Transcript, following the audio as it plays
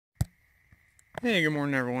Hey, good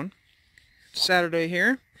morning everyone. It's Saturday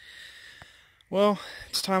here. Well,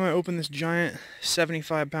 it's time I open this giant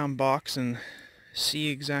 75-pound box and see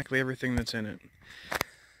exactly everything that's in it.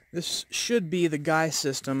 This should be the guy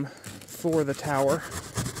system for the tower.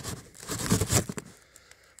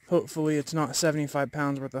 Hopefully it's not 75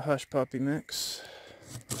 pounds worth of Hush Puppy mix.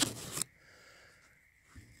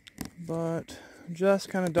 But just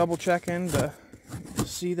kind of double checking to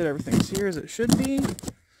see that everything's here as it should be.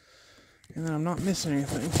 And then I'm not missing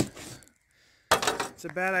anything. It's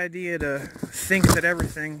a bad idea to think that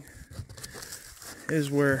everything is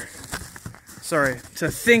where... to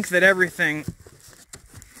think that everything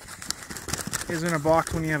is in a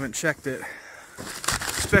box when you haven't checked it.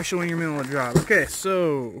 Especially when you're in the middle of a job. Okay,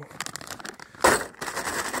 so...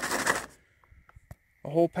 a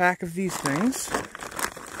whole pack of these things.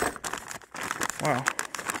 Wow.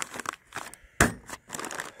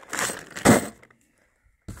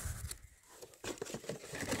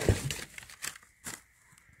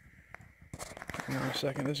 Hang on a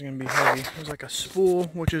second, this is going to be heavy. There's like a spool,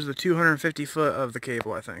 which is the 250 foot of the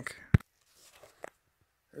cable, I think.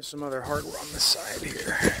 There's some other hardware on this side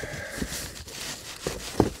here.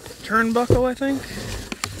 Turnbuckle, I think?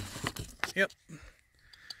 Yep.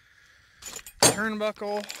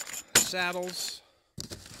 Turnbuckle, saddles.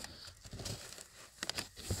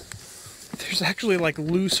 There's actually like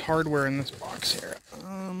loose hardware in this box here.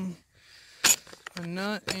 A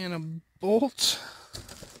nut and a bolt.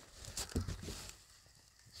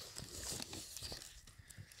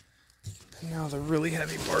 Now the really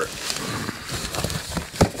heavy part.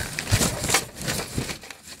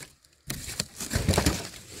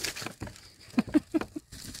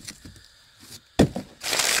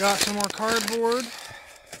 Got some more cardboard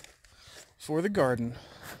for the garden.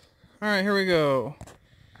 Alright, here we go.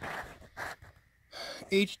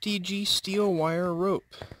 HTG steel wire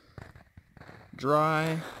rope.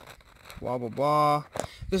 Dry. Blah blah blah.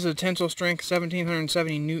 This is a tensile strength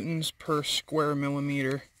 1770 newtons per square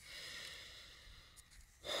millimeter.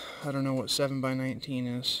 I don't know what 7 by 19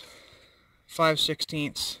 is.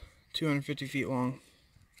 5/16, 250 feet long.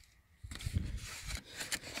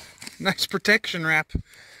 Nice protection wrap.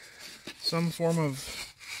 Some form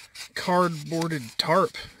of cardboarded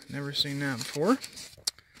tarp. Never seen that before.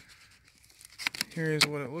 Here is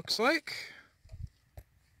what it looks like.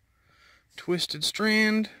 Twisted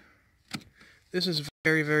strand. This is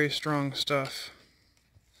very, very strong stuff.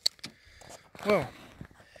 Whoa.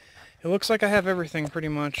 It looks like I have everything pretty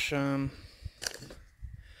much. I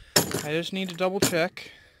just need to double check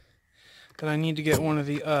that I need to get one of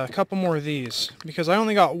the, a couple more of these. Because I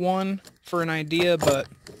only got one for an idea, but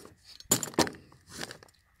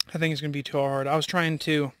I think it's going to be too hard. I was trying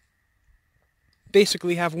to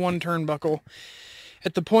basically have one turnbuckle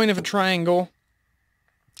at the point of a triangle,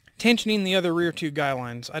 tensioning the other rear two guy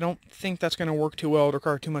lines. I don't think that's going to work too well. It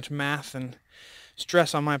require too much math and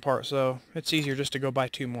stress on my part, so it's easier just to go buy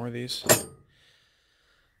two more of these.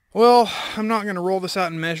 Well, I'm not going to roll this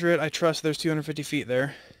out and measure it. I trust there's 250 feet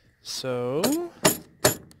there. So,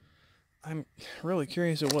 I'm really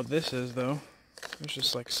curious at what this is, though. It's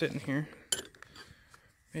just like sitting here.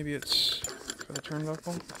 Maybe it's for the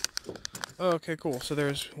turnbuckle. Oh, okay, cool. So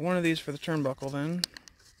there's one of these for the turnbuckle then.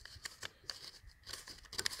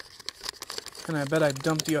 And I bet I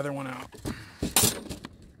dumped the other one out.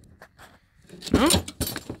 No?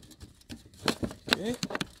 Okay.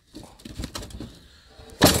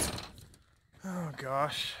 Oh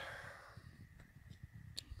gosh.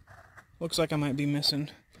 Looks like I might be missing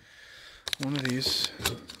one of these.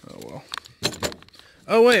 Oh well.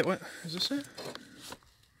 Oh wait, what? Is this it?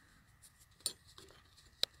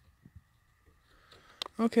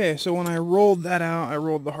 Okay, so when I rolled that out, I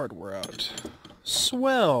rolled the hardware out.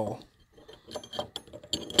 Swell!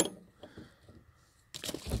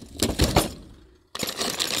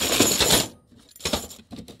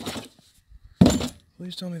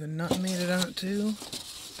 Please tell me the nut made it out too.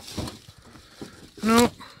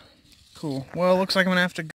 Nope. Cool. Well, looks like I'm gonna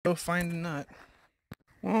have to go find a nut.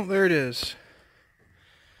 Well, there it is.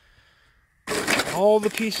 All the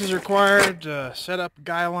pieces required to set up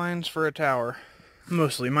guy lines for a tower.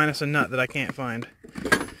 Mostly, minus a nut that I can't find.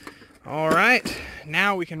 Alright,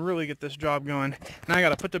 now we can really get this job going. Now I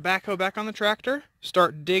gotta put the backhoe back on the tractor,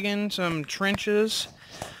 start digging some trenches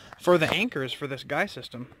for the anchors for this guy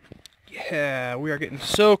system. Yeah, we are getting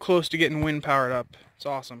so close to getting wind powered up. It's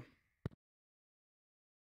awesome.